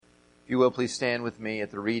you will, please stand with me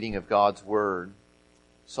at the reading of God's Word.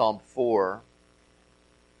 Psalm 4.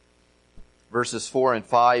 Verses 4 and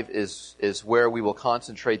 5 is where we will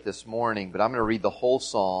concentrate this morning, but I'm going to read the whole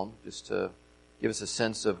psalm just to give us a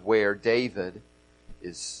sense of where David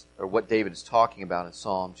is, or what David is talking about in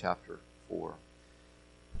Psalm chapter 4.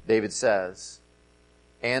 David says,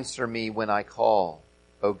 "Answer me when I call,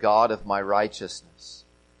 O God of my righteousness.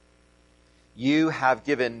 You have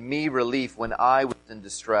given me relief when I was in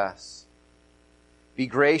distress. Be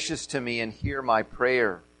gracious to me and hear my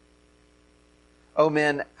prayer. O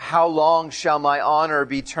men, how long shall my honor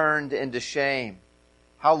be turned into shame?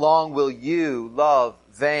 How long will you love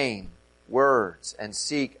vain words and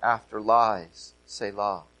seek after lies?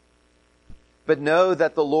 Selah. But know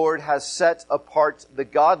that the Lord has set apart the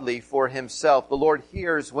godly for himself. The Lord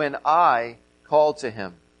hears when I call to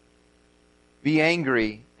him. Be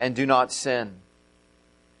angry and do not sin.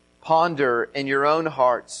 Ponder in your own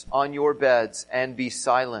hearts on your beds and be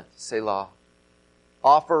silent. Selah.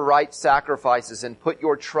 Offer right sacrifices and put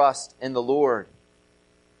your trust in the Lord.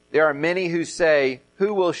 There are many who say,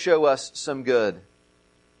 who will show us some good?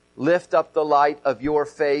 Lift up the light of your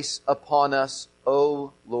face upon us,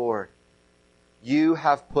 O Lord. You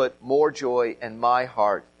have put more joy in my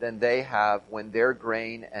heart than they have when their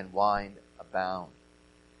grain and wine abound.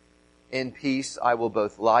 In peace I will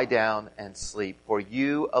both lie down and sleep, for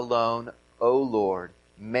you alone, O Lord,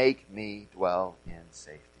 make me dwell in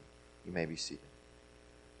safety." You may be seated.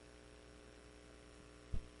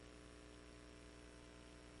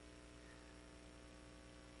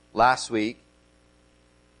 Last week,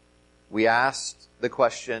 we asked the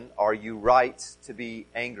question, are you right to be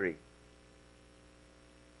angry?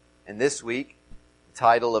 And this week, the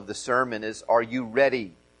title of the sermon is, are you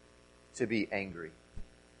ready to be angry?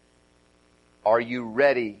 Are you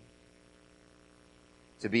ready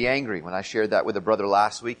to be angry? When I shared that with a brother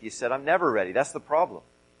last week, he said, I'm never ready. That's the problem.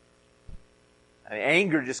 I mean,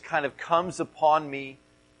 anger just kind of comes upon me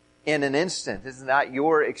in an instant. Isn't that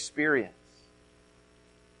your experience?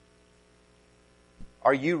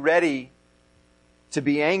 Are you ready to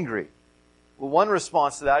be angry? Well, one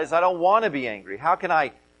response to that is, I don't want to be angry.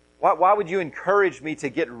 Why would you encourage me to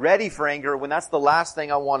get ready for anger when that's the last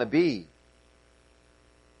thing I want to be?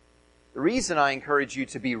 The reason I encourage you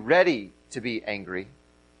to be ready to be angry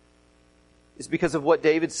is because of what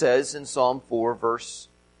David says in Psalm 4, verse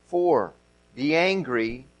 4. Be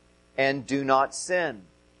angry and do not sin.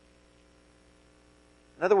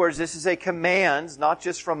 In other words, this is a command, not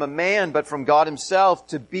just from a man, but from God Himself,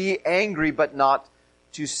 to be angry but not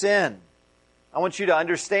to sin. I want you to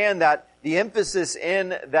understand that the emphasis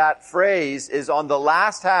in that phrase is on the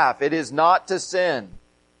last half. It is not to sin.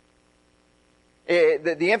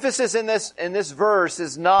 The emphasis in this verse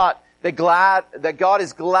is not that God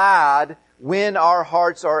is glad when our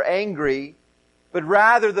hearts are angry, but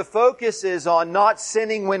rather the focus is on not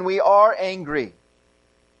sinning when we are angry.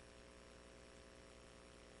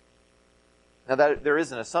 Now, there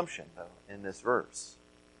is an assumption, though, in this verse.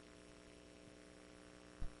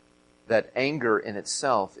 That anger in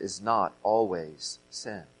itself is not always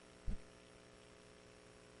sin.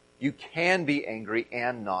 You can be angry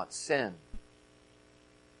and not sin.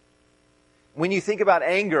 When you think about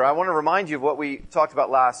anger, I want to remind you of what we talked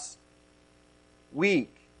about last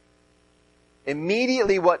week.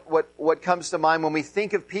 Immediately what comes to mind when we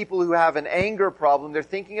think of people who have an anger problem, they're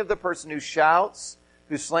thinking of the person who shouts,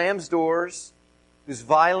 who slams doors, who's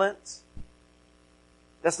violent.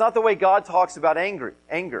 That's not the way God talks about anger.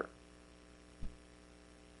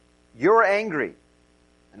 You're angry,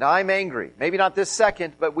 and I'm angry. Maybe not this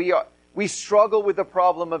second, but we struggle with the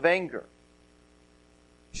problem of anger.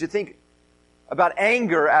 You should think about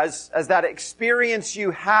anger as that experience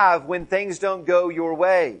you have when things don't go your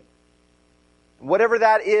way. And whatever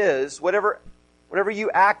that is, whatever you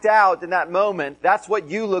act out in that moment, that's what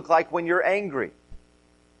you look like when you're angry.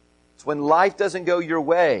 It's when life doesn't go your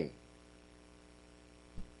way.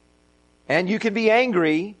 And you can be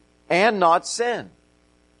angry and not sin.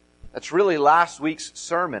 That's really last week's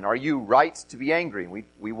sermon. Are you right to be angry?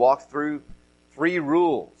 We walked through 3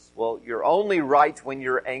 rules. Well, you're only right when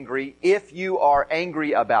you're angry if you are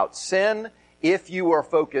angry about sin, if you are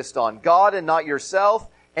focused on God and not yourself,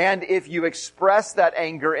 and if you express that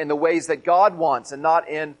anger in the ways that God wants and not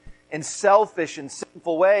in selfish and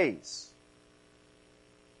sinful ways.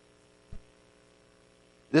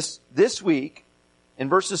 This week, in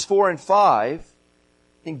verses 4 and 5, I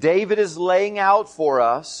think David is laying out for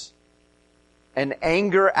us an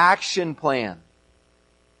anger action plan.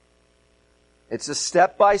 It's a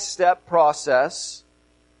step-by-step process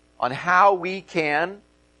on how we can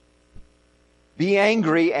be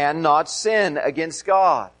angry and not sin against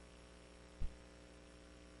God.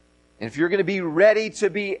 And if you're going to be ready to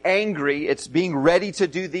be angry, it's being ready to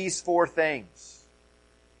do these 4 things.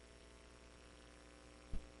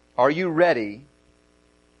 Are you ready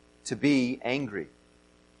to be angry?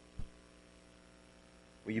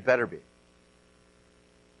 Well, you better be.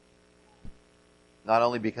 Not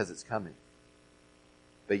only because it's coming,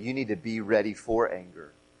 but you need to be ready for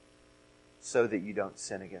anger so that you don't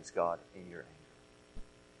sin against God in your anger.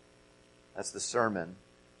 That's the sermon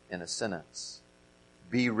in a sentence.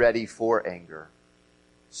 Be ready for anger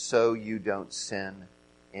so you don't sin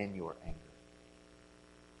in your anger.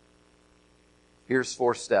 Here's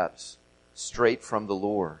 4 steps straight from the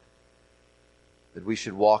Lord that we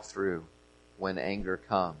should walk through when anger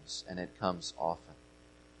comes, and it comes often.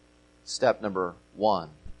 Step number 1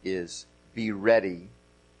 is be ready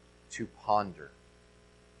to ponder.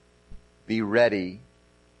 Be ready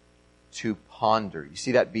to ponder. You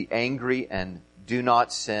see that? Be angry and do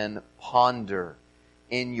not sin. Ponder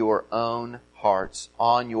in your own hearts,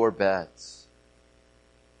 on your beds.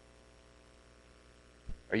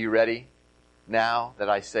 Are you ready now that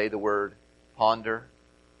I say the word ponder?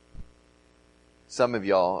 Some of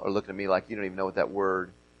y'all are looking at me like you don't even know what that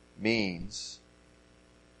word means.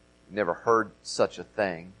 You've never heard such a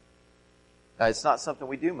thing. It's not something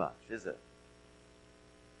we do much, is it?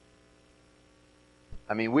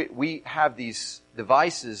 I mean, we have these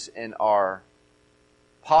devices in our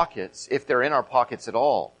pockets, if they're in our pockets at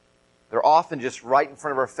all. They're often just right in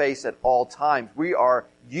front of our face at all times. We are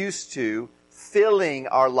used to filling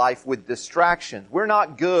our life with distractions. We're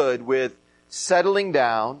not good with settling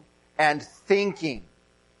down and thinking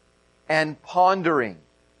and pondering.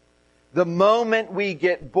 The moment we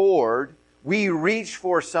get bored, we reach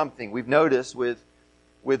for something. We've noticed with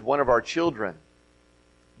one of our children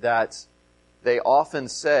that they often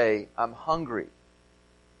say, "I'm hungry."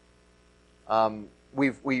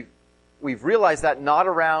 We've realized that not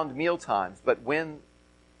around meal times, but when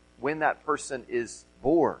that person is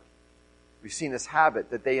bored, we've seen this habit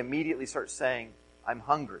that they immediately start saying, "I'm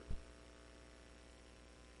hungry."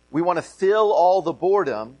 We want to fill all the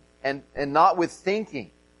boredom and not with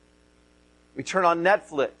thinking. We turn on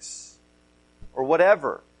Netflix or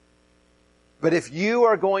whatever. But if you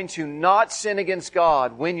are going to not sin against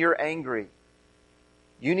God when you're angry,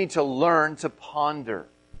 you need to learn to ponder.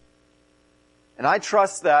 And I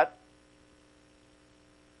trust that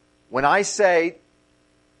when I say,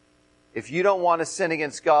 if you don't want to sin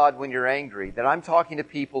against God when you're angry, that I'm talking to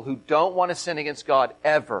people who don't want to sin against God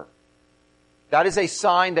ever. That is a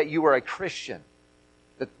sign that you are a Christian.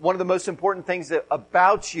 That one of the most important things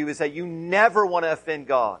about you is that you never want to offend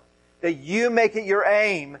God. That you make it your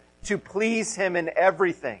aim to please Him in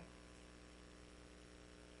everything.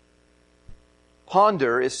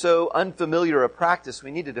 Ponder is so unfamiliar a practice,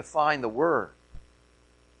 we need to define the word.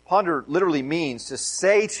 Ponder literally means to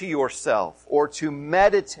say to yourself or to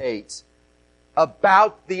meditate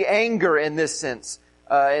about the anger in this sense,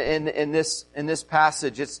 in this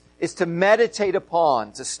passage. It's to meditate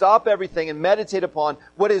upon, to stop everything and meditate upon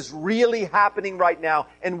what is really happening right now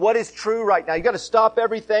and what is true right now. You've got to stop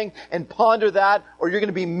everything and ponder that, or you're going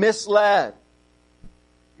to be misled.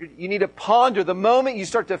 You need to ponder the moment you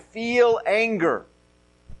start to feel anger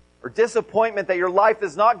or disappointment that your life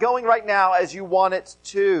is not going right now as you want it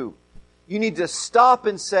to. You need to stop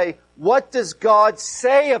and say, what does God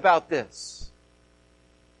say about this?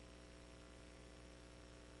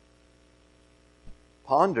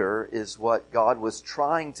 Ponder is what God was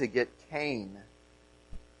trying to get Cain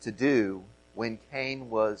to do when Cain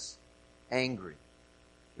was angry.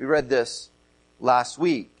 We read this last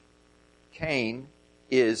week. Cain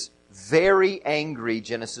is very angry,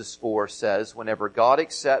 Genesis 4 says, whenever God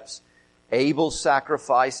accepts Abel's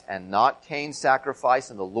sacrifice and not Cain's sacrifice.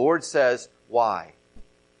 And the Lord says, why?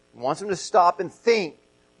 He wants him to stop and think,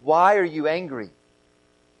 why are you angry?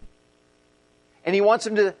 And he wants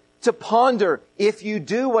him to ponder, if you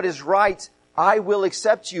do what is right, I will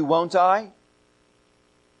accept you, won't I?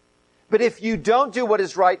 But if you don't do what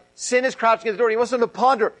is right, sin is crouching at the door. He wants him to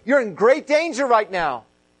ponder, you're in great danger right now.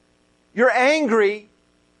 You're angry.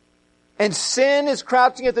 And sin is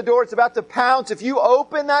crouching at the door. It's about to pounce. If you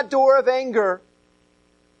open that door of anger,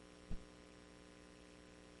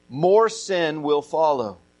 more sin will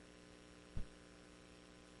follow.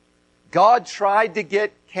 God tried to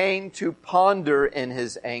get Cain to ponder in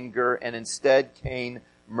his anger, and instead Cain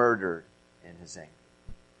murdered in his anger.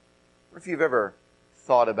 I wonder if you've ever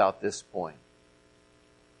thought about this point.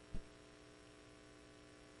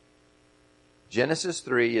 Genesis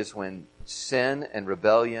 3 is when sin and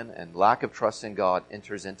rebellion and lack of trust in God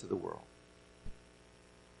enters into the world.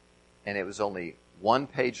 And it was only one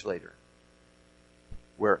page later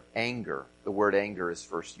where the word anger is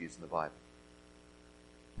first used in the Bible.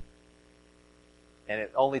 And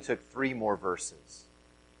it only took 3 more verses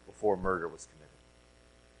before murder was committed.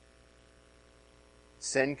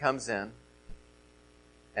 Sin comes in,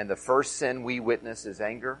 and the first sin we witness is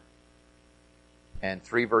anger. And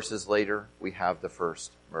 3 verses later, we have the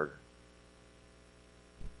first murder.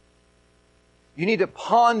 You need to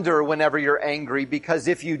ponder whenever you're angry, because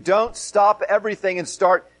if you don't stop everything and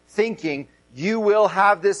start thinking, you will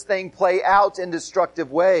have this thing play out in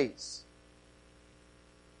destructive ways.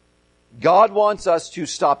 God wants us to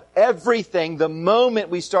stop everything the moment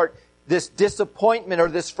we start this disappointment or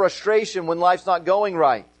this frustration when life's not going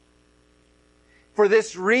right. For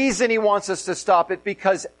this reason, He wants us to stop it,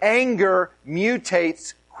 because anger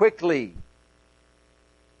mutates quickly.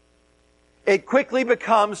 It quickly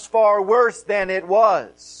becomes far worse than it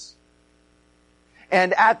was.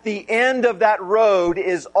 And at the end of that road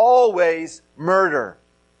is always murder.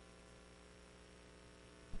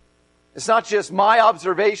 It's not just my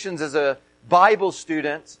observations as a Bible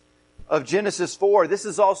student of Genesis 4. This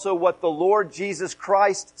is also what the Lord Jesus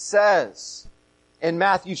Christ says in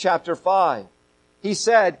Matthew chapter 5. He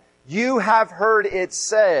said, "You have heard it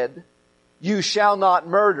said, 'You shall not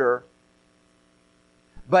murder.'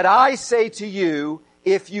 But I say to you,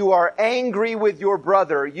 if you are angry with your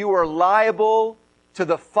brother, you are liable to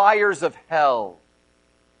the fires of hell."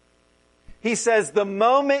 He says, the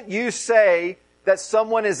moment you say that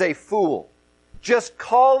someone is a fool, just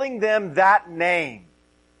calling them that name.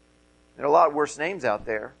 There are a lot worse names out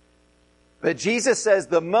there. But Jesus says,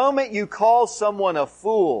 the moment you call someone a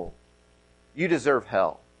fool, you deserve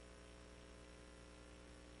hell.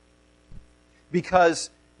 Because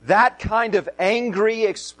that kind of angry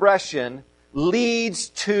expression leads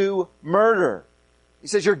to murder. He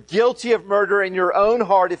says you're guilty of murder in your own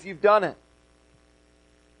heart if you've done it.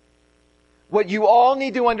 What you all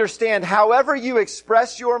need to understand, however you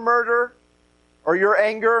express your murder or your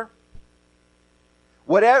anger,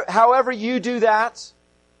 however you do that,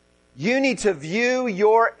 you need to view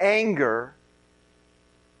your anger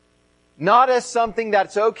not as something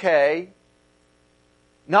that's okay,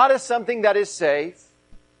 not as something that is safe,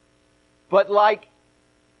 but like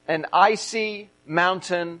an icy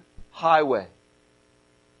mountain highway.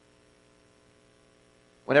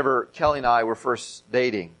 Whenever Kelly and I were first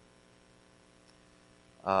dating,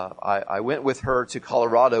 I went with her to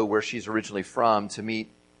Colorado, where she's originally from, to meet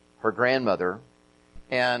her grandmother.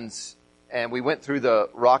 And we went through the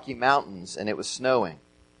Rocky Mountains, and it was snowing.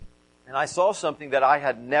 And I saw something that I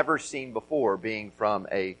had never seen before, being from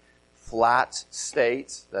a flat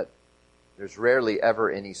state that there's rarely ever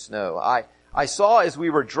any snow. I saw, as we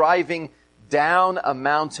were driving down a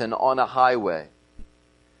mountain on a highway,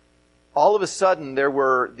 all of a sudden there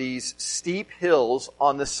were these steep hills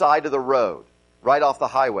on the side of the road, right off the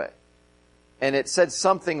highway. And it said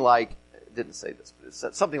something like, it didn't say this, but it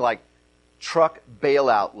said something like truck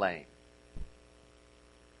bailout lane.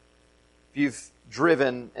 If you've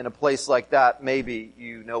driven in a place like that, maybe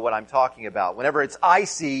you know what I'm talking about. Whenever it's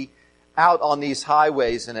icy out on these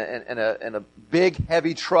highways in a big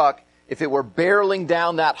heavy truck, if it were barreling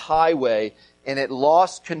down that highway and it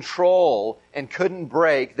lost control and couldn't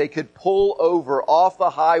brake, they could pull over off the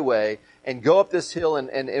highway and go up this hill,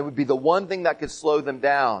 and it would be the one thing that could slow them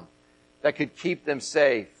down, that could keep them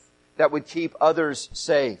safe, that would keep others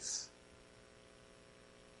safe.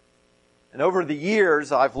 And over the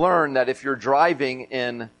years, I've learned that if you're driving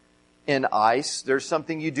in ice, there's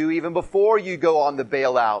something you do even before you go on the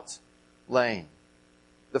bailout lane.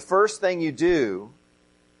 The first thing you do,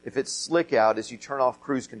 if it's slick out, is you turn off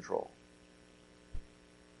cruise control.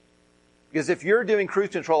 Because if you're doing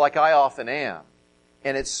cruise control like I often am,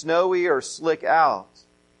 and it's snowy or slick out,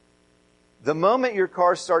 the moment your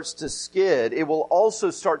car starts to skid, it will also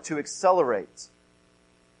start to accelerate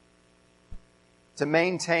to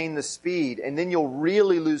maintain the speed, and then you'll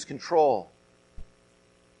really lose control.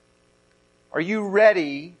 Are you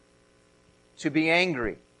ready to be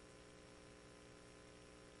angry?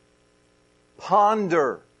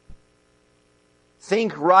 Ponder.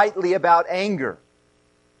 Think rightly about anger.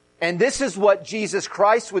 And this is what Jesus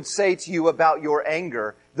Christ would say to you about your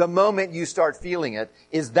anger the moment you start feeling it,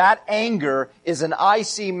 is that anger is an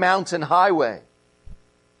icy mountain highway.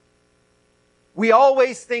 We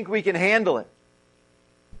always think we can handle it.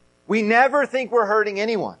 We never think we're hurting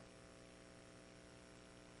anyone.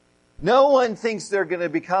 No one thinks they're going to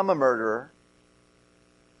become a murderer.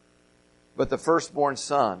 But the firstborn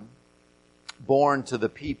son, born to the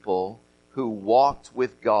people who walked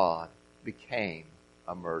with God, became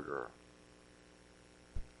a murderer.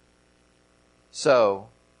 So,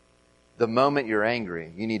 the moment you're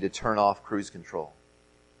angry, you need to turn off cruise control.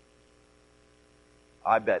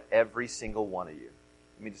 I bet every single one of you,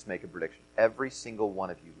 let me just make a prediction, every single one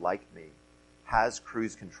of you, like me, has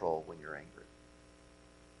cruise control when you're angry.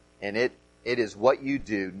 And it is what you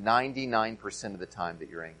do 99% of the time that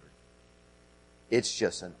you're angry. It's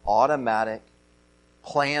just an automatic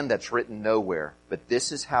plan that's written nowhere. But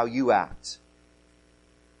this is how you act.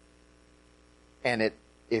 And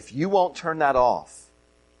if you won't turn that off,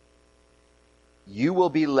 you will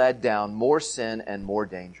be led down more sin and more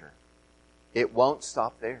danger. It won't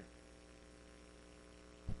stop there.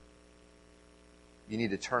 You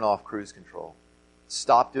need to turn off cruise control.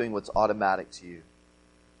 Stop doing what's automatic to you.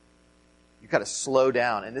 You've got to slow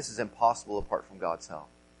down, and this is impossible apart from God's help.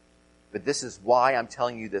 But this is why I'm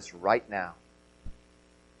telling you this right now.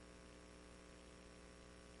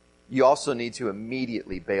 You also need to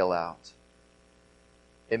immediately bail out.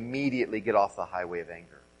 Immediately get off the highway of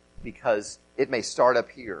anger. Because it may start up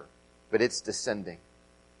here, but it's descending.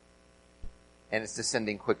 And it's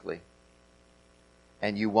descending quickly.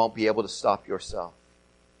 And you won't be able to stop yourself.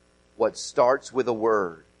 What starts with a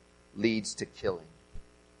word leads to killing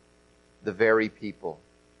the very people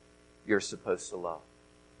you're supposed to love.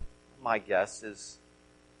 My guess is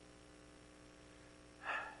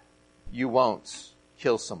you won't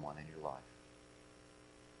kill someone in your life.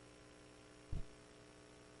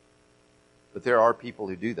 But there are people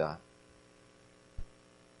who do that.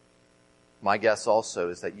 My guess also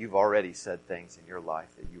is that you've already said things in your life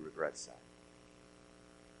that you regret saying.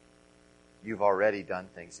 You've already done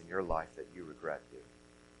things in your life that you regret doing.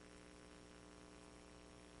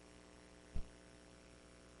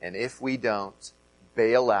 And if we don't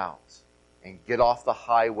bail out and get off the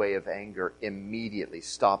highway of anger immediately,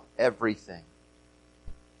 stop everything,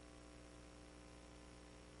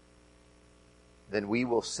 then we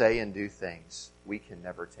will say and do things we can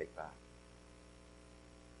never take back.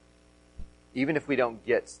 Even if we don't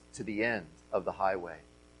get to the end of the highway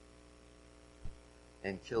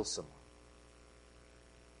and kill someone.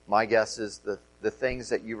 My guess is the things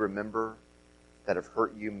that you remember that have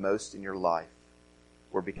hurt you most in your life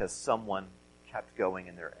were because someone kept going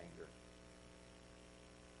in their anger.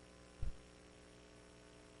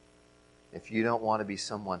 If you don't want to be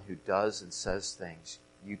someone who does and says things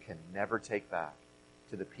you can never take back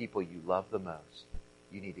to the people you love the most,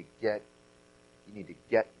 you need to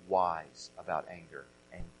get wise about anger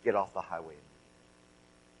and get off the highway.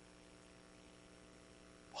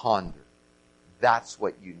 Ponder. That's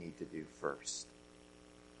what you need to do first.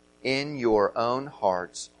 In your own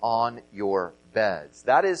hearts, on your beds.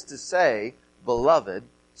 That is to say, beloved,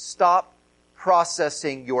 stop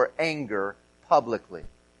processing your anger publicly.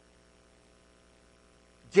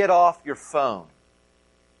 Get off your phone.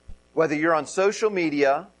 Whether you're on social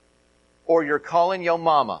media or you're calling your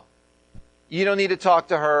mama. You don't need to talk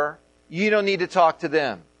to her. You don't need to talk to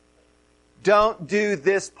them. Don't do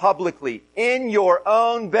this publicly. In your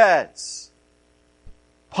own beds.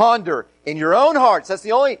 Ponder in your own hearts. It's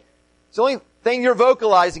the only thing you're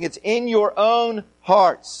vocalizing. It's in your own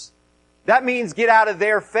hearts. That means get out of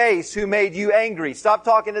their face who made you angry. Stop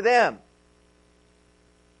talking to them.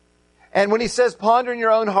 And when he says ponder in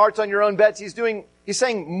your own hearts on your own beds, he's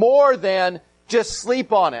saying more than just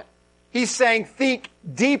sleep on it. He's saying think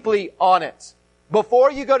deeply on it. Before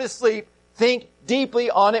you go to sleep, think deeply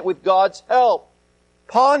on it with God's help.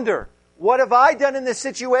 Ponder. What have I done in this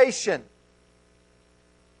situation?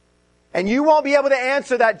 And you won't be able to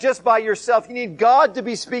answer that just by yourself. You need God to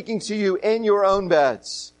be speaking to you in your own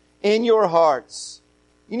beds, in your hearts.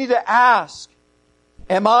 You need to ask,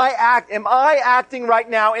 am I acting right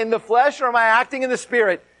now in the flesh or am I acting in the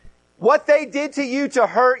Spirit? What they did to you to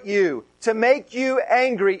hurt you, to make you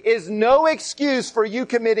angry, is no excuse for you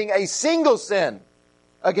committing a single sin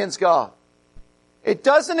against God. It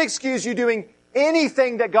doesn't excuse you doing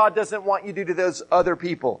anything that God doesn't want you to do to those other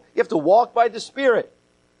people. You have to walk by the Spirit.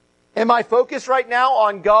 Am I focused right now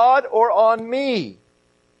on God or on me?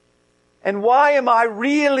 And why am I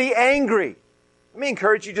really angry? Let me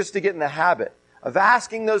encourage you just to get in the habit of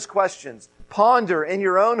asking those questions. Ponder in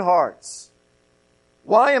your own hearts.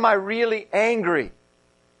 Why am I really angry?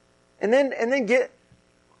 And then get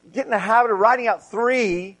in the habit of writing out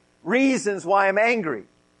 3 reasons why I'm angry.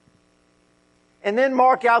 And then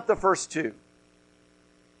mark out the first 2.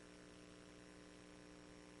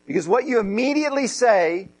 Because what you immediately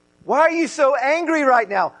say, why are you so angry right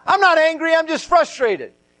now? I'm not angry, I'm just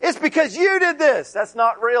frustrated. It's because you did this. That's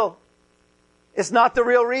not real. It's not the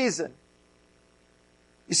real reason.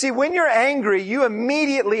 You see, when you're angry, you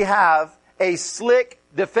immediately have a slick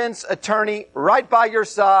defense attorney right by your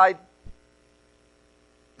side,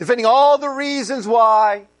 defending all the reasons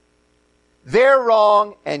why they're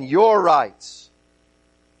wrong and you're right.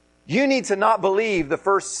 You need to not believe the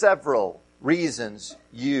first several reasons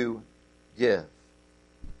you give.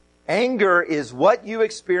 Anger is what you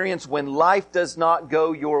experience when life does not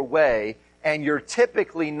go your way, and you're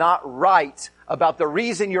typically not right about the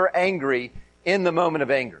reason you're angry in the moment of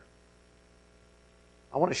anger.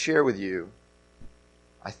 I want to share with you,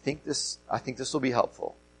 I think this will be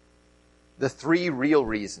helpful. The 3 real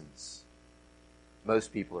reasons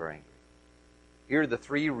most people are angry. Here are the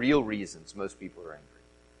 3 real reasons most people are angry.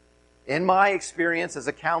 In my experience as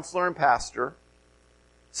a counselor and pastor,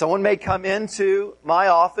 someone may come into my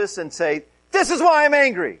office and say, "This is why I'm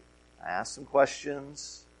angry." I ask some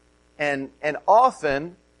questions, and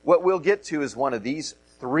often what we'll get to is one of these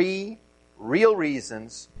 3 real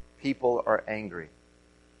reasons people are angry.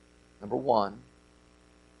 Number 1,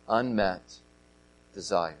 unmet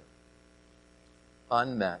desire.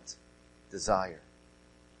 Unmet desire.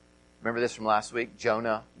 Remember this from last week?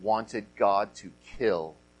 Jonah wanted God to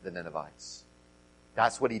kill the Ninevites.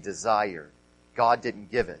 That's what he desired. God didn't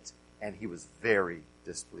give it, and he was very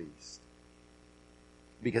displeased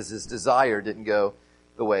because his desire didn't go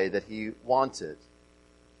the way that he wanted.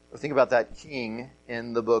 Or think about that king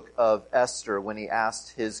in the book of Esther when he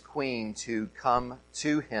asked his queen to come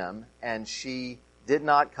to him, and she did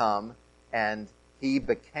not come, and he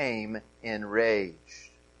became enraged,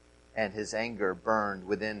 and his anger burned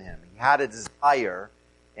within him. He had a desire,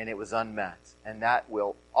 and it was unmet. And that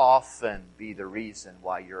will often be the reason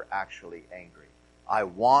why you're actually angry. I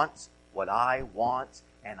want what I want,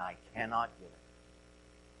 and I cannot get it.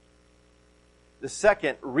 The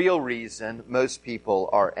second real reason most people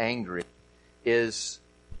are angry is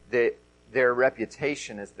that their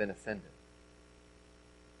reputation has been offended.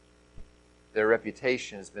 Their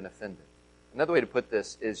reputation has been offended. Another way to put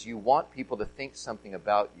this is you want people to think something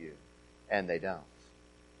about you, and they don't.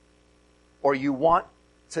 Or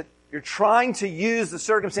you're trying to use the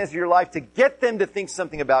circumstance of your life to get them to think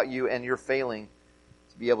something about you, and you're failing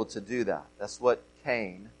to be able to do that. That's what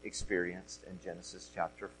Cain experienced in Genesis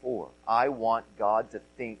chapter 4. I want God to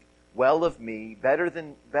think well of me, better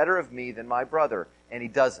of me than my brother, and he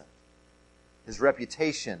doesn't. His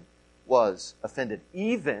reputation was offended.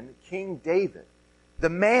 Even King David, the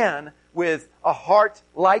man with a heart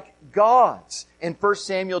like God's, in 1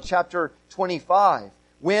 Samuel chapter 25,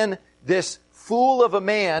 when this fool of a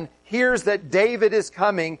man hears that David is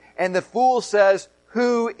coming, and the fool says,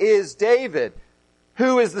 "Who is David?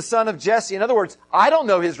 Who is the son of Jesse?" In other words, I don't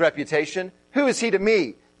know his reputation. Who is he to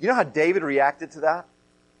me? You know how David reacted to that?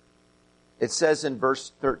 It says in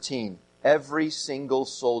verse 13, "Every single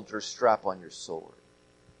soldier strap on your sword."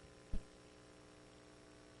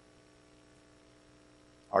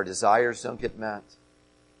 Our desires don't get met.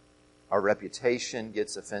 Our reputation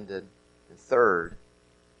gets offended. And third,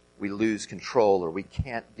 we lose control, or we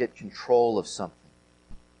can't get control of something.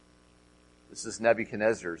 This is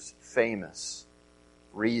Nebuchadnezzar's famous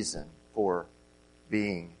reason for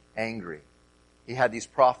being angry. He had these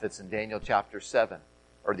prophets in Daniel chapter 7,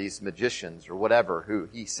 or these magicians or whatever, who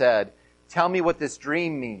he said, "Tell me what this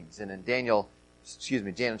dream means." And in Daniel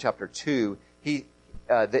chapter 2,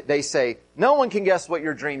 they say, "No one can guess what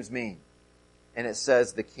your dreams mean." And it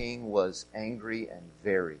says the king was angry and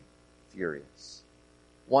very furious.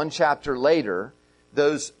 One chapter later,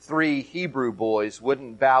 those 3 Hebrew boys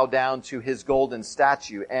wouldn't bow down to his golden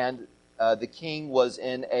statue, and the king was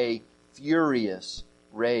in a furious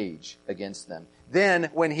rage against them. Then,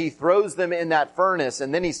 when he throws them in that furnace,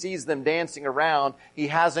 and then he sees them dancing around, he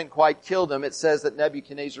hasn't quite killed them. It says that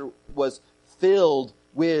Nebuchadnezzar was filled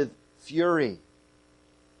with fury.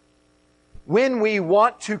 When we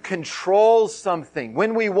want to control something,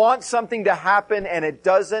 when we want something to happen and it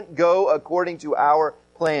doesn't go according to our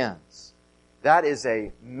plans, that is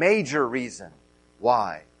a major reason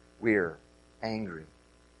why we're angry.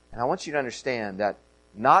 And I want you to understand that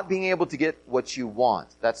not being able to get what you want,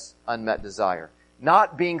 that's unmet desire.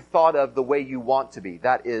 Not being thought of the way you want to be,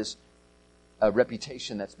 that is a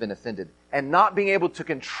reputation that's been offended. And not being able to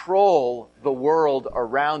control the world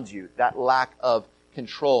around you, that lack of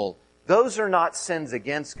control, those are not sins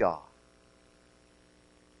against God.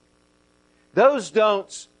 Those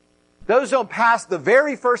don't pass the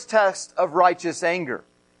very first test of righteous anger.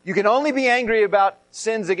 You can only be angry about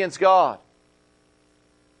sins against God.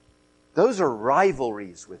 Those are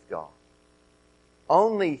rivalries with God.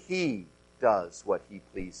 Only He does what He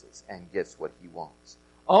pleases and gets what He wants.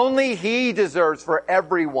 Only He deserves for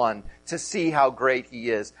everyone to see how great He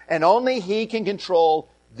is. And only He can control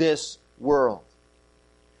this world.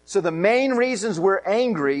 So the main reasons we're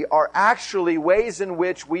angry are actually ways in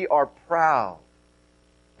which we are proud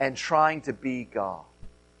and trying to be God.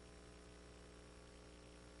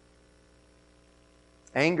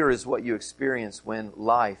 Anger is what you experience when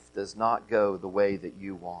life does not go the way that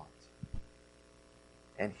you want.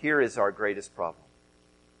 And here is our greatest problem.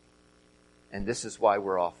 And this is why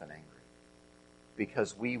we're often angry.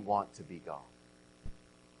 Because we want to be God.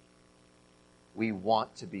 We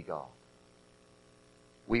want to be God.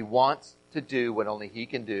 We want to do what only He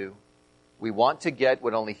can do. We want to get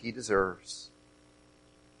what only He deserves.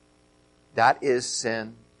 That is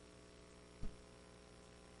sin.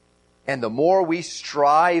 And the more we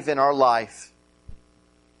strive in our life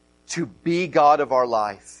to be God of our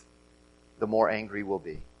life, the more angry we'll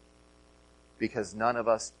be. Because none of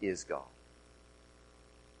us is God.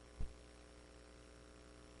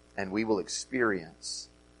 And we will experience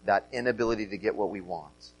that inability to get what we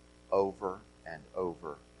want over and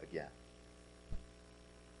over again.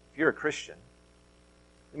 If you're a Christian,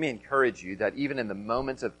 let me encourage you that even in the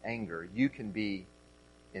moments of anger, you can be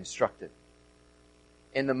instructed.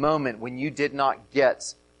 In the moment when you did not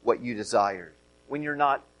get what you desired, when you're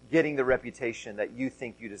not getting the reputation that you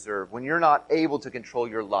think you deserve, when you're not able to control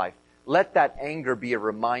your life, let that anger be a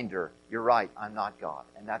reminder, you're right, I'm not God,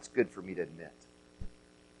 and that's good for me to admit.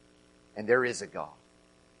 And there is a God,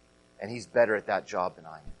 and He's better at that job than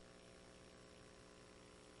I am.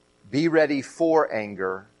 Be ready for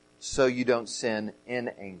anger so you don't sin in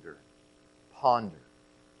anger. Ponder.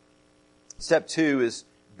 Step 2 is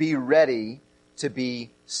be ready to be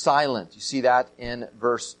silent. You see that in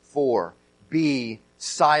verse 4. Be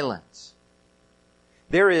silent.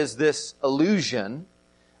 There is this allusion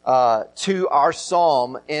to our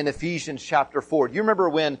psalm in Ephesians chapter 4. Do you remember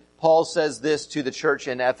when Paul says this to the church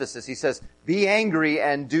in Ephesus? He says, be angry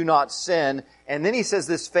and do not sin. And then he says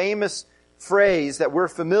this famous phrase that we're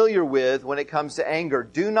familiar with when it comes to anger.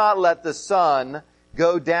 Do not let the sun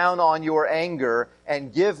go down on your anger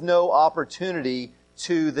and give no opportunity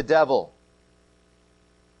to the devil.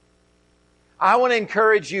 I want to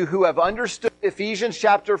encourage you who have understood Ephesians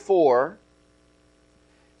chapter 4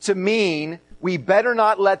 to mean we better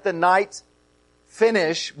not let the night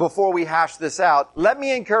finish before we hash this out. Let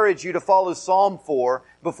me encourage you to follow Psalm 4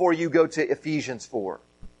 before you go to Ephesians 4.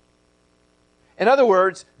 In other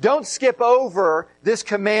words, don't skip over this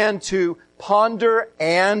command to ponder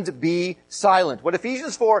and be silent. What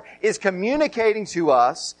Ephesians 4 is communicating to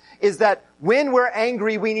us is that when we're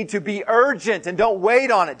angry, we need to be urgent and don't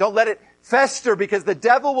wait on it. Don't let it fester because the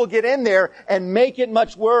devil will get in there and make it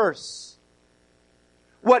much worse.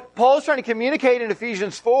 What Paul's trying to communicate in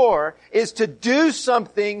Ephesians 4 is to do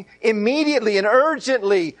something immediately and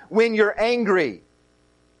urgently when you're angry.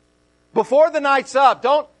 Before the night's up,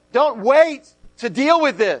 don't wait to deal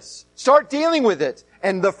with this. Start dealing with it.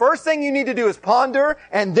 And the first thing you need to do is ponder,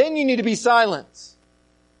 and then you need to be silent.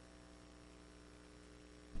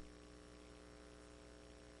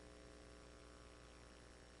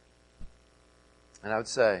 And I would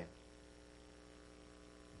say,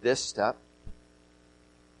 this step,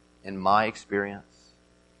 in my experience,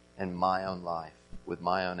 in my own life, with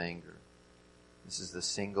my own anger, this is the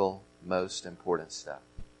single most important step.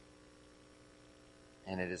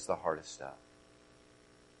 And it is the hardest step.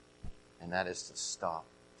 And that is to stop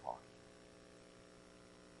talking.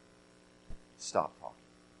 Stop talking.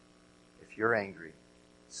 If you're angry,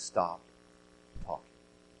 stop talking.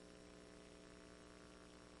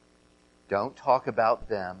 Don't talk about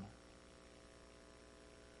them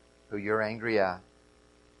who you're angry at.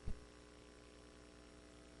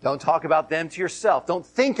 Don't talk about them to yourself. Don't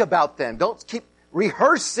think about them. Don't keep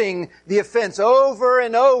rehearsing the offense over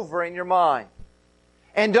and over in your mind.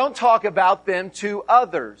 And don't talk about them to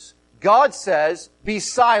others. God says, be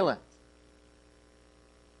silent.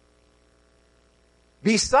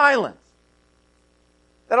 Be silent.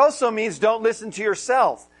 That also means don't listen to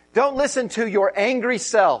yourself. Don't listen to your angry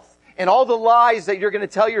self and all the lies that you're going to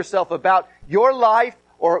tell yourself about your life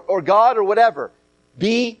or God or whatever.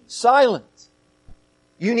 Be silent.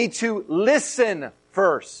 You need to listen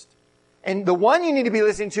first. And the one you need to be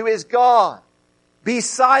listening to is God. Be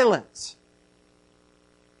silent.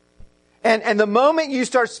 And the moment you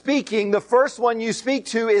start speaking, the first one you speak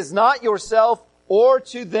to is not yourself or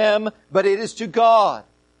to them, but it is to God.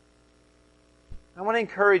 I want to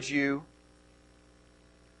encourage you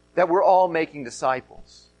that we're all making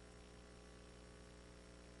disciples.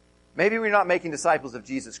 Maybe we're not making disciples of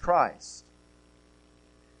Jesus Christ.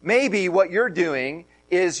 Maybe what you're doing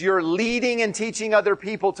is you're leading and teaching other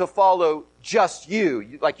people to follow just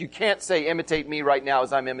you. Like you can't say, imitate me right now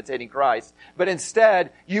as I'm imitating Christ. But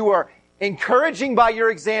instead, you are encouraging by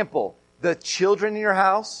your example the children in your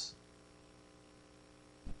house,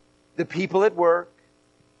 the people at work,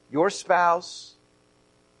 your spouse.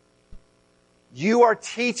 You are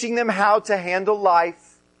teaching them how to handle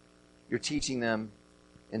life. You're teaching them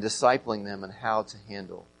in discipling them on how to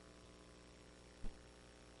handle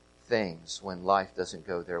things when life doesn't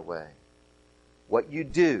go their way. What you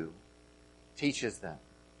do teaches them.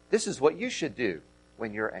 This is what you should do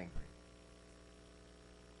when you're angry.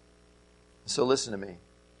 So listen to me,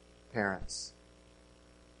 parents.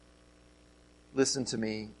 Listen to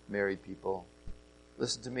me, married people.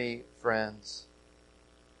 Listen to me, friends.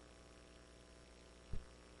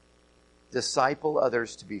 Disciple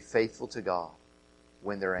others to be faithful to God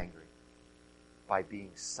when they're angry by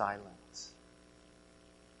being silent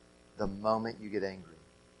the moment you get angry.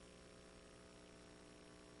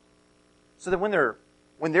 So that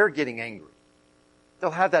when they're getting angry,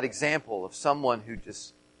 they'll have that example of someone who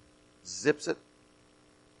just zips it,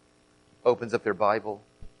 opens up their Bible,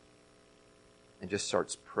 and just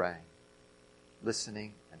starts praying,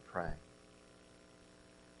 listening and praying.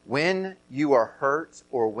 When you are hurt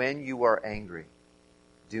or when you are angry,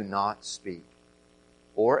 do not speak,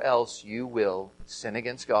 or else you will sin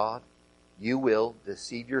against God, you will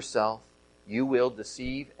deceive yourself, you will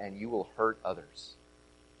deceive, and you will hurt others.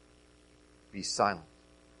 Be silent.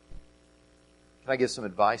 Can I give some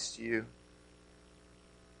advice to you?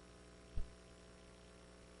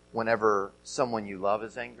 Whenever someone you love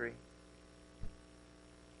is angry,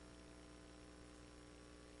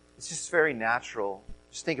 it's just very natural.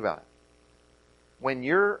 Just think about it.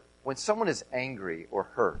 When someone is angry or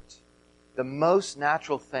hurt, the most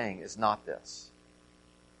natural thing is not this.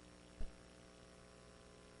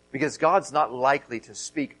 Because God's not likely to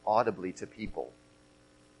speak audibly to people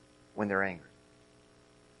when they're angry.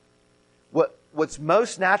 What's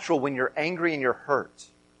most natural when you're angry and you're hurt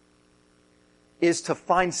is to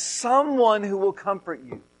find someone who will comfort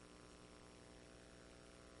you.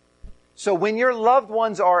 So when your loved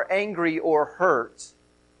ones are angry or hurt,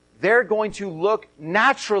 they're going to look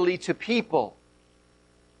naturally to people.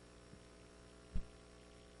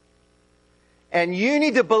 And you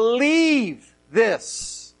need to believe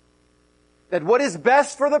this, that what is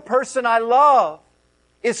best for the person I love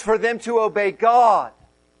is for them to obey God.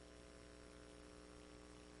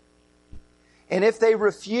 And if they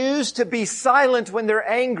refuse to be silent when they're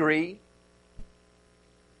angry,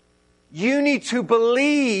 you need to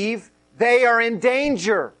believe they are in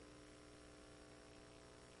danger.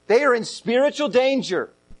 They are in spiritual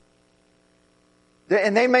danger.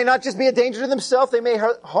 And they may not just be a danger to themselves, they may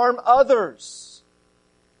harm others.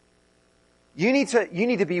 You need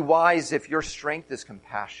to be wise if your strength is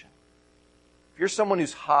compassion. If you're someone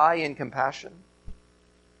who's high in compassion,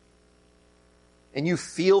 and you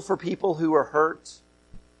feel for people who are hurt,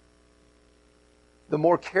 the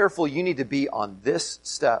more careful you need to be on this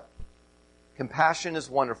step. Compassion is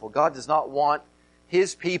wonderful. God does not want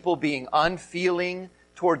His people being unfeeling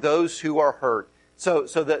toward those who are hurt. So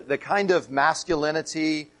the kind of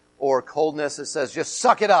masculinity or coldness that says, just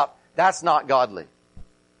suck it up, that's not godly.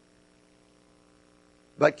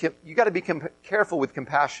 But you've got to be careful with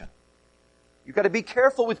compassion. You've got to be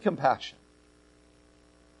careful with compassion.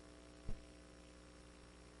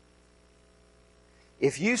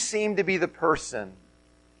 If you seem to be the person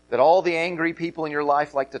that all the angry people in your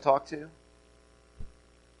life like to talk to,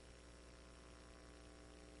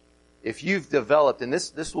 if you've developed, and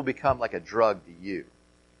this will become like a drug to you.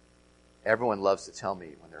 Everyone loves to tell me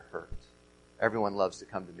when they're hurt. Everyone loves to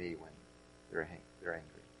come to me when they're angry.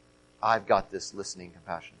 I've got this listening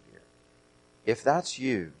compassion here. If that's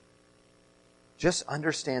you, just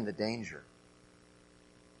understand the danger.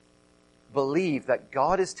 Believe that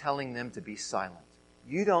God is telling them to be silent.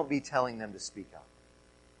 You don't be telling them to speak up.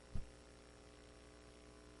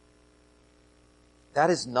 That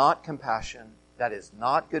is not compassion. That is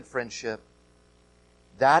not good friendship.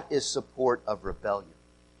 That is support of rebellion.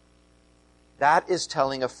 That is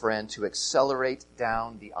telling a friend to accelerate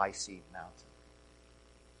down the icy mountain.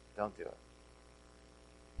 Don't do it.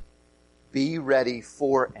 Be ready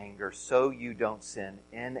for anger so you don't sin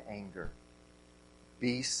in anger.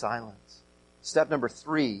 Be silent. Step number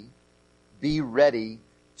 3, be ready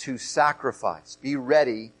to sacrifice. Be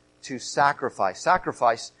ready to sacrifice.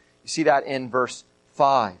 Sacrifice, you see that in verse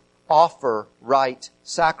 5. Offer right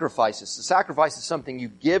sacrifices. The sacrifice is something you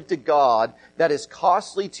give to God that is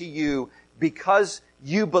costly to you because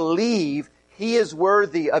you believe He is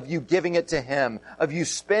worthy of you giving it to Him, of you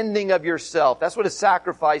spending of yourself. That's what a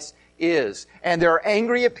sacrifice is. And there are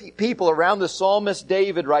angry people around the psalmist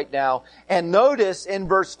David right now. And notice in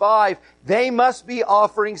verse 5, they must be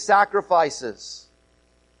offering sacrifices.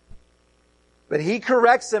 But he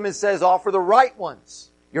corrects them and says, offer the right ones.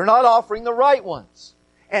 You're not offering the right ones.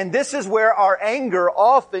 And this is where our anger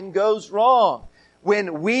often goes wrong.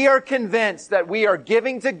 When we are convinced that we are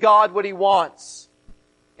giving to God what He wants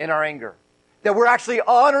in our anger. that we're actually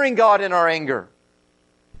honoring God in our anger.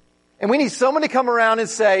 And we need someone to come around and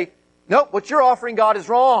say, nope, what you're offering God is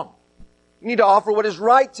wrong. You need to offer what is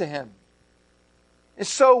right to Him. It's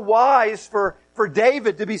so wise for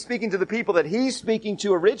David to be speaking to the people that he's speaking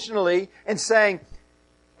to originally and saying,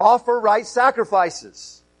 offer right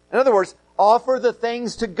sacrifices. In other words, offer the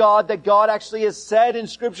things to God that God actually has said in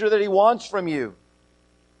Scripture that He wants from you.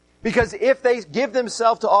 Because if they give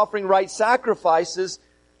themselves to offering right sacrifices,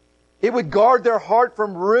 it would guard their heart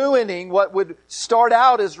from ruining what would start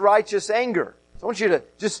out as righteous anger. So I want you to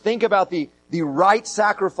just think about the right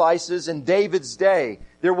sacrifices in David's day.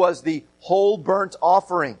 There was the whole burnt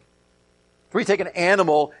offering. Where you take an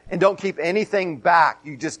animal and don't keep anything back.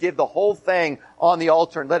 You just give the whole thing on the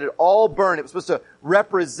altar and let it all burn. It was supposed to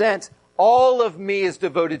represent all of me is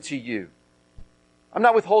devoted to you. I'm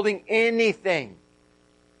not withholding anything.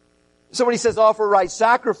 So when he says offer right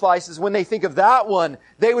sacrifices, when they think of that one,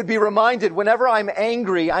 they would be reminded, whenever I'm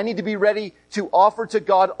angry, I need to be ready to offer to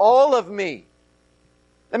God all of me.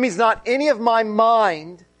 That means not any of my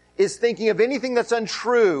mind is thinking of anything that's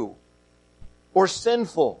untrue or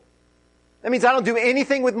sinful. That means I don't do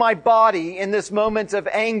anything with my body in this moment of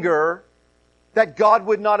anger that God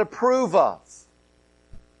would not approve of.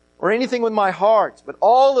 Or anything with my heart, but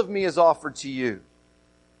all of me is offered to you.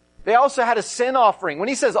 They also had a sin offering. When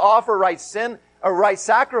he says offer right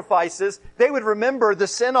sacrifices, they would remember the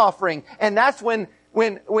sin offering. And that's when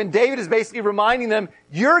David is basically reminding them,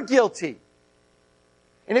 you're guilty.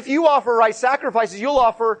 And if you offer right sacrifices, you'll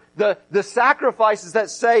offer the sacrifices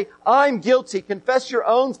that say, I'm guilty, confess your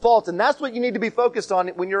own fault. And that's what you need to be focused on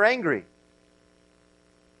when you're angry.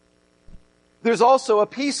 There's also a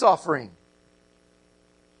peace offering.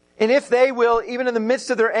 And if they will, even in the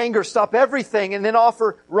midst of their anger, stop everything and then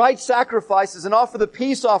offer right sacrifices and offer the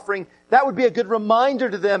peace offering, that would be a good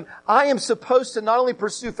reminder to them, I am supposed to not only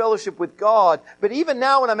pursue fellowship with God, but even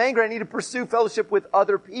now when I'm angry, I need to pursue fellowship with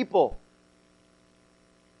other people.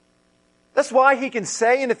 That's why he can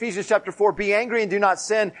say in Ephesians chapter 4, be angry and do not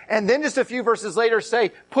sin, and then just a few verses later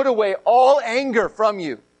say, put away all anger from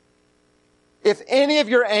you. If any of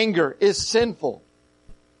your anger is sinful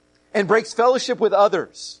and breaks fellowship with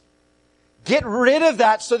others, get rid of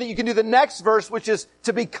that so that you can do the next verse, which is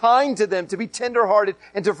to be kind to them, to be tenderhearted,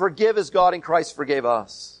 and to forgive as God in Christ forgave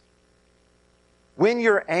us. When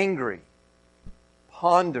you're angry,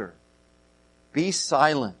 ponder, be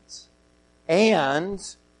silent,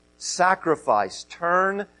 and sacrifice.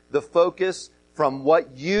 Turn the focus from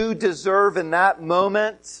what you deserve in that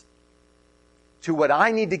moment to what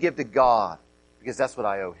I need to give to God, because that's what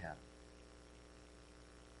I owe Him.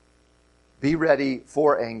 Be ready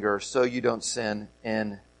for anger so you don't sin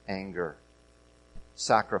in anger.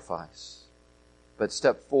 Sacrifice. But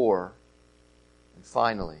step 4, and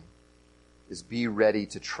finally, is be ready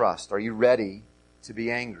to trust. Are you ready to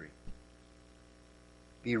be angry?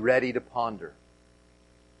 Be ready to ponder.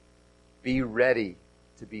 Be ready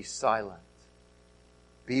to be silent.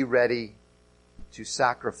 Be ready to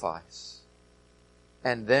sacrifice.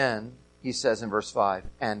 And then, he says in verse 5,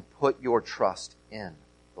 and put your trust in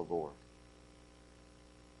the Lord.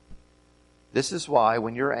 This is why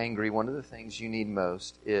when you're angry, one of the things you need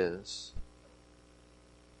most is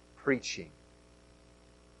preaching.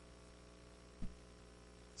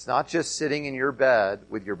 It's not just sitting in your bed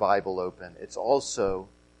with your Bible open. It's also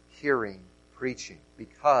hearing preaching,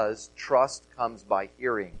 because trust comes by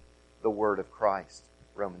hearing the word of Christ,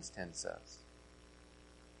 Romans 10 says.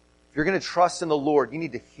 If you're going to trust in the Lord, you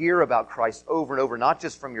need to hear about Christ over and over, not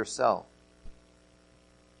just from yourself.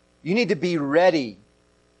 You need to be ready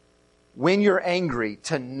when you're angry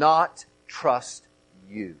to not trust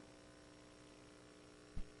you.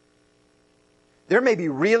 There may be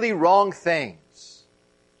really wrong things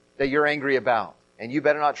that you're angry about, and you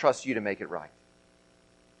better not trust you to make it right.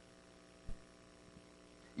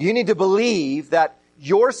 You need to believe that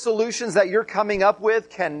your solutions that you're coming up with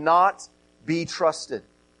cannot be trusted.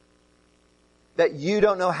 That you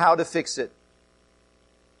don't know how to fix it.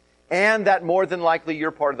 And that more than likely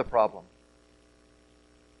you're part of the problem.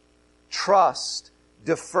 Trust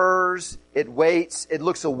defers, it waits, it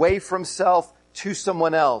looks away from self to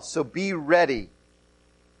someone else. So be ready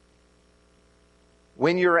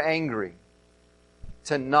when you're angry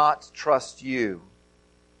to not trust you,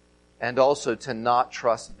 and also to not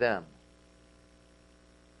trust them.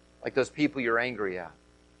 Like those people you're angry at,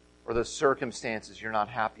 or those circumstances you're not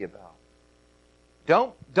happy about.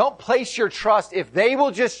 Don't place your trust, if they will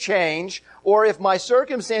just change, or if my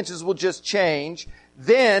circumstances will just change,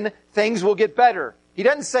 then things will get better. He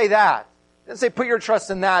doesn't say that. He doesn't say put your trust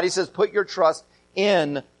in that. He says put your trust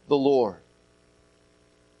in the Lord.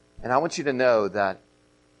 And I want you to know that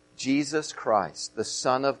Jesus Christ, the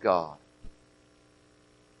Son of God,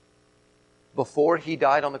 before He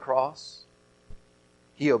died on the cross,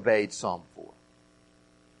 He obeyed Psalm 4.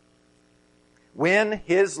 When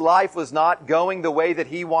His life was not going the way that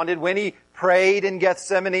He wanted, when He prayed in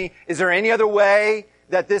Gethsemane, is there any other way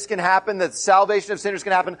that this can happen, that salvation of sinners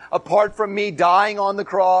can happen apart from me dying on the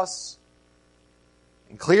cross?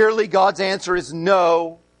 And clearly God's answer is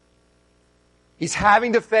no. He's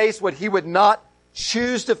having to face what He would not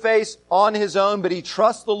choose to face on His own, but He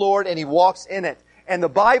trusts the Lord and He walks in it. And the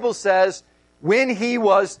Bible says when He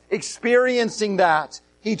was experiencing that,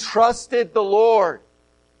 He trusted the Lord.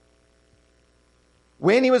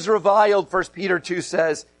 When He was reviled, 1 Peter 2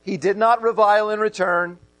 says, He did not revile in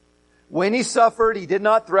return. When He suffered, He did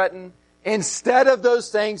not threaten. Instead of those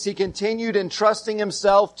things, He continued entrusting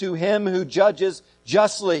Himself to Him who judges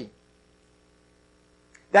justly.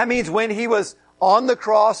 That means when He was on the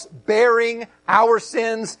cross bearing our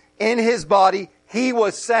sins in His body, He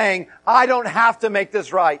was saying, I don't have to make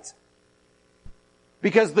this right.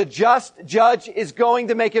 Because the just judge is going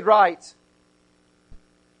to make it right.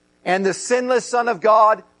 And the sinless Son of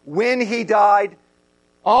God, when He died,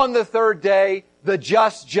 on the third day, the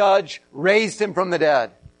just judge raised Him from the dead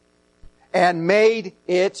and made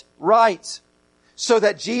it right. So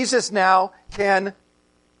that Jesus now can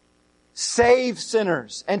save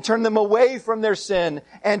sinners and turn them away from their sin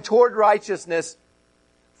and toward righteousness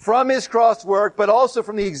from His cross work, but also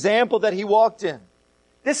from the example that He walked in.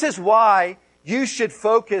 This is why you should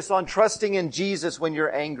focus on trusting in Jesus when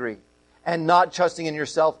you're angry and not trusting in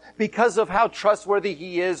yourself, because of how trustworthy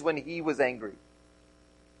He is when He was angry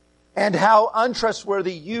and how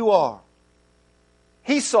untrustworthy you are.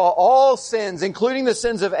 He saw all sins, including the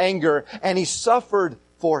sins of anger, and He suffered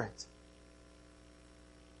for it.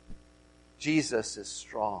 Jesus is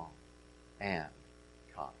strong and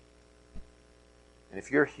kind. And if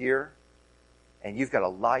you're here and you've got a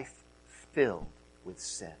life filled with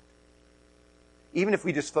sin, even if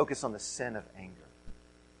we just focus on the sin of anger,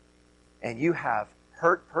 and you have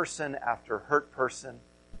hurt person after hurt person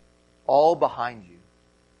all behind you,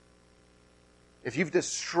 if you've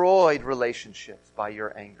destroyed relationships by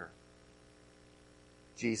your anger,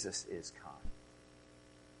 Jesus is kind.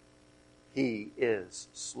 He is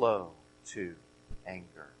slow to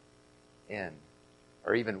anger in,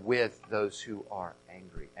 or even with those who are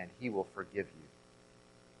angry, and He will forgive you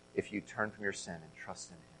if you turn from your sin and trust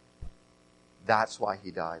in Him. That's why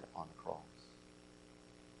He died on the cross.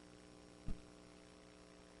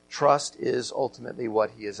 Trust is ultimately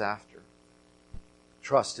what He is after.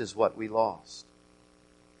 Trust is what we lost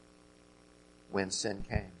when sin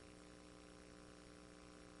came.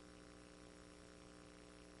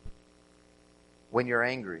 When you're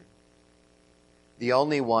angry, the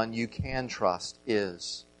only one you can trust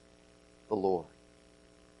is the Lord.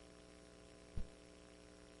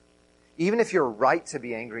 Even if you're right to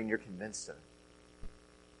be angry and you're convinced of it,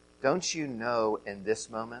 don't you know in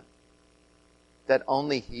this moment that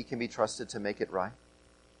only He can be trusted to make it right?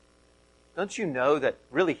 Don't you know that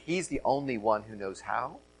really He's the only one who knows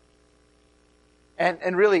how?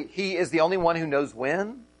 And really, He is the only one who knows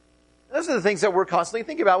when? Those are the things that we're constantly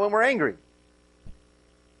thinking about when we're angry.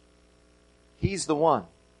 He's the one.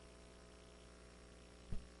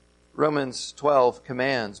 Romans 12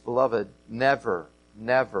 commands, beloved, never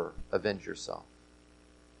avenge yourself.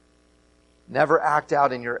 Never act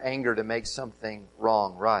out in your anger to make something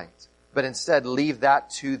wrong right, but instead leave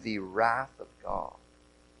that to the wrath of God.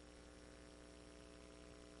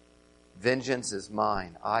 Vengeance is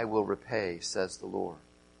mine, I will repay, says the Lord.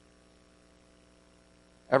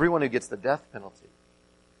 Everyone who gets the death penalty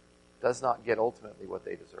does not get ultimately what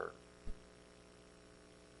they deserve.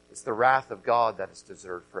 It's the wrath of God that is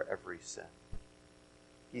deserved for every sin.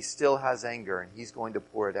 He still has anger and He's going to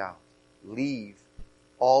pour it out. Leave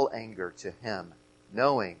all anger to Him,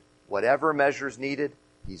 knowing whatever measures needed,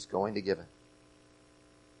 He's going to give it.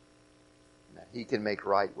 And that He can make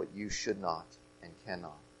right what you should not and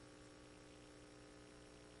cannot.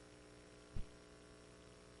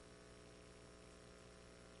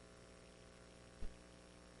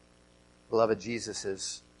 Beloved, Jesus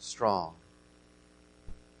is strong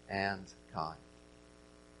and kind.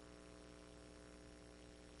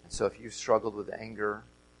 And so if you've struggled with anger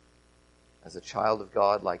as a child of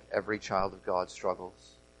God, like every child of God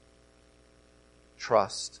struggles,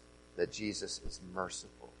 trust that Jesus is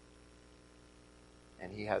merciful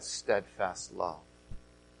and He has steadfast love,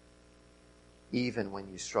 even when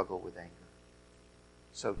you struggle with anger.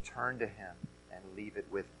 So turn to Him and leave it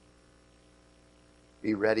with Him.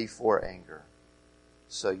 Be ready for anger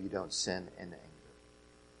so you don't sin in anger.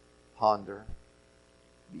 Ponder,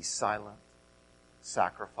 be silent,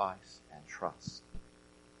 sacrifice, and trust.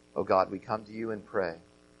 Oh God, we come to you and pray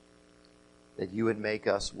that you would make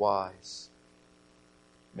us wise.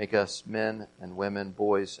 Make us men and women,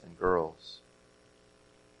 boys and girls,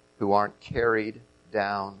 who aren't carried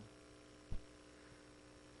down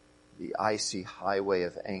the icy highway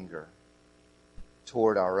of anger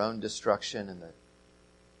toward our own destruction and the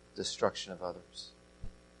destruction of others,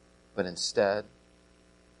 but instead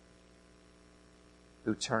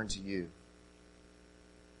who turn to you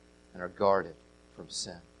and are guarded from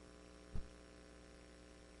sin.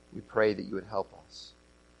 We pray that you would help us,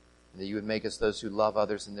 and that you would make us those who love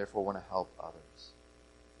others and therefore want to help others.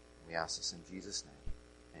 We ask this in Jesus' name.